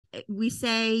we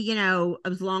say,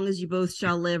 as long as you both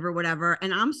shall live or whatever.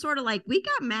 And I'm sort of like, we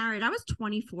got married. I was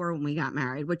 24 when we got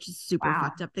married, which is super Wow.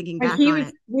 fucked up thinking But back on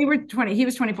it. we were 20, he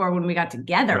was 24 when we got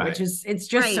together, Right. which is, it's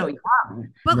just Right. so young.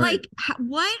 But Right. like,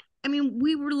 what? I mean,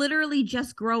 we were literally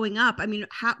just growing up. I mean,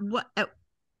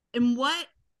 in what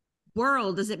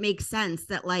world does it make sense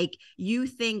that like you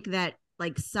think that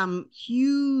like some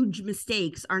huge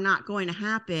mistakes are not going to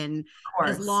happen Of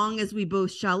as course. long as we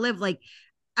both shall live? Like,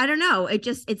 I don't know. It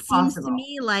seems to Possible.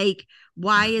 me like,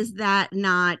 why is that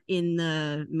not in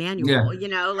the Yeah.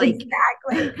 manual? Like,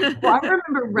 Exactly. Well, I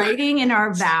remember writing in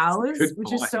our vows, Good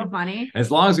which is point. so funny.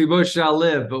 As long as we both shall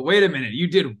live. But wait a minute, you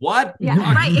did what? Yeah.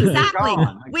 right, exactly.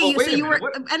 Like, Wait, wait so a you minute.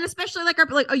 were, and especially like,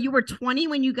 oh, you were 20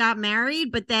 when you got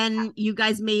married, but then you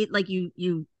guys made like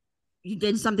you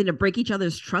did something to break each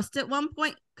other's trust at one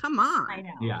point. Come I on.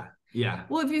 know. Yeah. Yeah.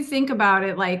 Well, if you think about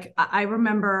it, like I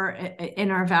remember in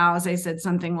our vows, I said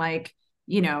something like,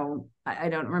 I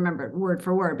don't remember word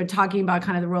for word, but talking about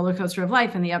kind of the roller coaster of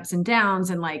life and the ups and downs.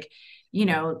 And like,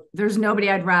 there's nobody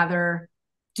I'd rather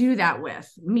do that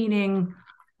with, meaning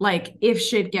like if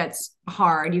shit gets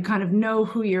hard, you kind of know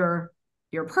who your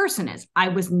person is. I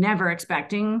was never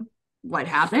expecting what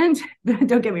happened.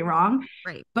 Don't get me wrong.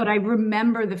 Right. But I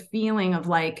remember the feeling of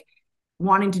like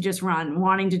wanting to just run,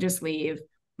 wanting to just leave,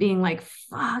 being like,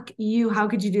 fuck you. How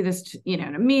could you do this to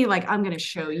me? Like, I'm going to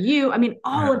show you. I mean,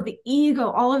 all of the ego,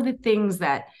 all of the things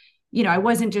that, I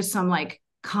wasn't just some like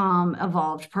calm,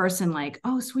 evolved person like,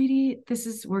 oh, sweetie,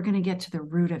 we're going to get to the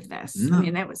root of this. No. I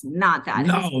mean, that was not that.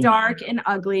 No. It was dark and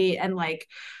ugly and like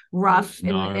rough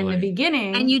in the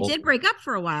beginning. And you did break up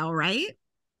for a while, right?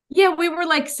 Yeah, we were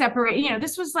like separate.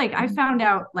 This was like, I found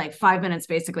out like 5 minutes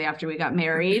basically after we got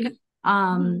married.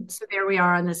 So there we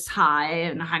are on this high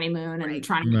and honeymoon and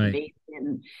trying to get a baby.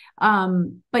 And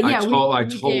but yeah,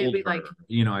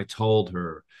 I told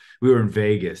her we were in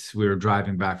Vegas. We were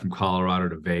driving back from Colorado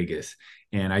to Vegas,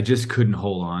 and I just couldn't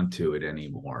hold on to it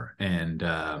anymore. And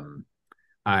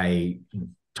I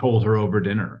told her over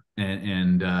dinner,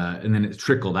 and then it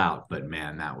trickled out. But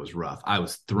man, that was rough. I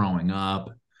was throwing up.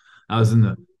 I was in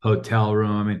the hotel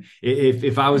room. I mean,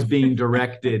 if I was being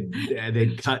directed,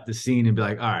 they'd cut the scene and be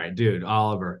like, "All right, dude,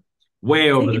 Oliver,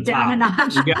 way over the top.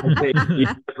 You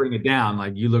gotta bring it down.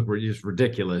 Like you look just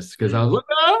ridiculous." Because I was like,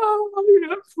 "Oh,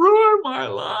 I'm ruined my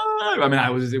life." I mean,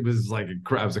 it was like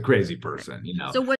I was a crazy person. So